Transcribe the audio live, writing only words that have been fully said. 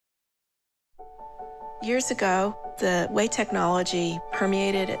Years ago, the way technology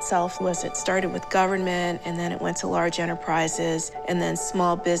permeated itself was it started with government, and then it went to large enterprises, and then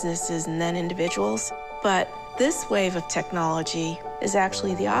small businesses, and then individuals. But this wave of technology is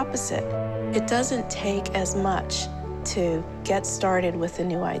actually the opposite. It doesn't take as much to get started with a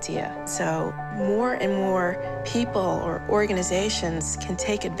new idea. So more and more people or organizations can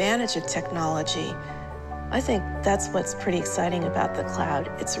take advantage of technology. I think that's what's pretty exciting about the cloud.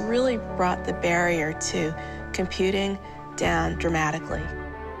 It's really brought the barrier to computing down dramatically.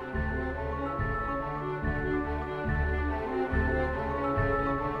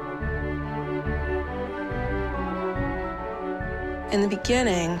 In the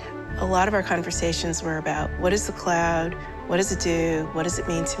beginning, a lot of our conversations were about what is the cloud, what does it do, what does it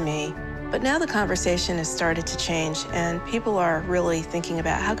mean to me? But now the conversation has started to change, and people are really thinking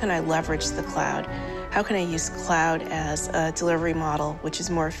about how can I leverage the cloud? How can I use cloud as a delivery model, which is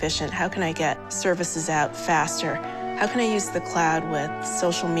more efficient? How can I get services out faster? How can I use the cloud with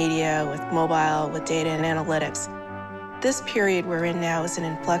social media, with mobile, with data and analytics? This period we're in now is an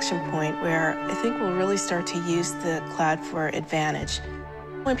inflection point where I think we'll really start to use the cloud for advantage.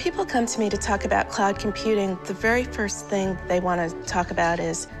 When people come to me to talk about cloud computing, the very first thing they want to talk about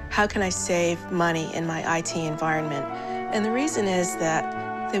is how can I save money in my IT environment? And the reason is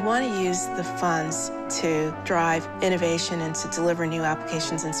that they want to use the funds to drive innovation and to deliver new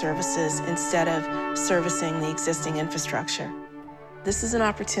applications and services instead of servicing the existing infrastructure. This is an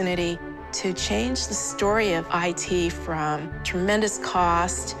opportunity to change the story of IT from tremendous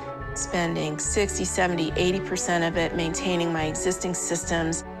cost, spending 60, 70, 80% of it maintaining my existing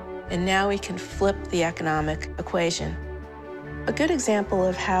systems, and now we can flip the economic equation. A good example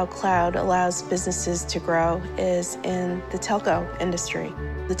of how cloud allows businesses to grow is in the telco industry.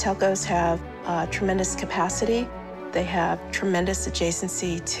 The telcos have tremendous capacity, they have tremendous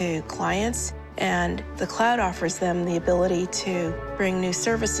adjacency to clients, and the cloud offers them the ability to bring new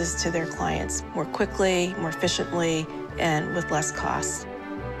services to their clients more quickly, more efficiently, and with less cost.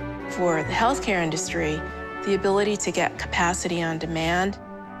 For the healthcare industry, the ability to get capacity on demand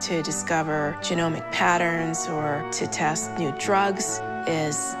to discover genomic patterns or to test new drugs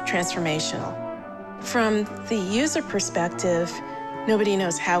is transformational. From the user perspective, nobody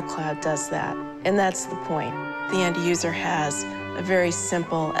knows how cloud does that, and that's the point. The end user has a very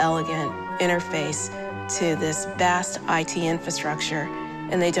simple, elegant interface to this vast IT infrastructure,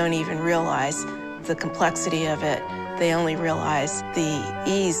 and they don't even realize the complexity of it. They only realize the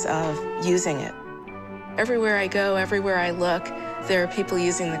ease of using it. Everywhere I go, everywhere I look, there are people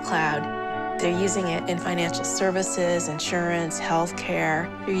using the cloud. They're using it in financial services, insurance, healthcare.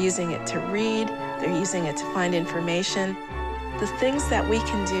 They're using it to read. They're using it to find information. The things that we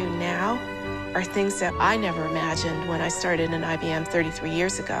can do now are things that I never imagined when I started in IBM 33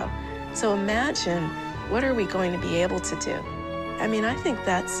 years ago. So imagine, what are we going to be able to do? I mean, I think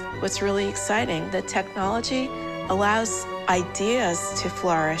that's what's really exciting. That technology allows ideas to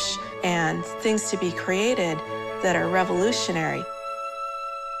flourish and things to be created that are revolutionary.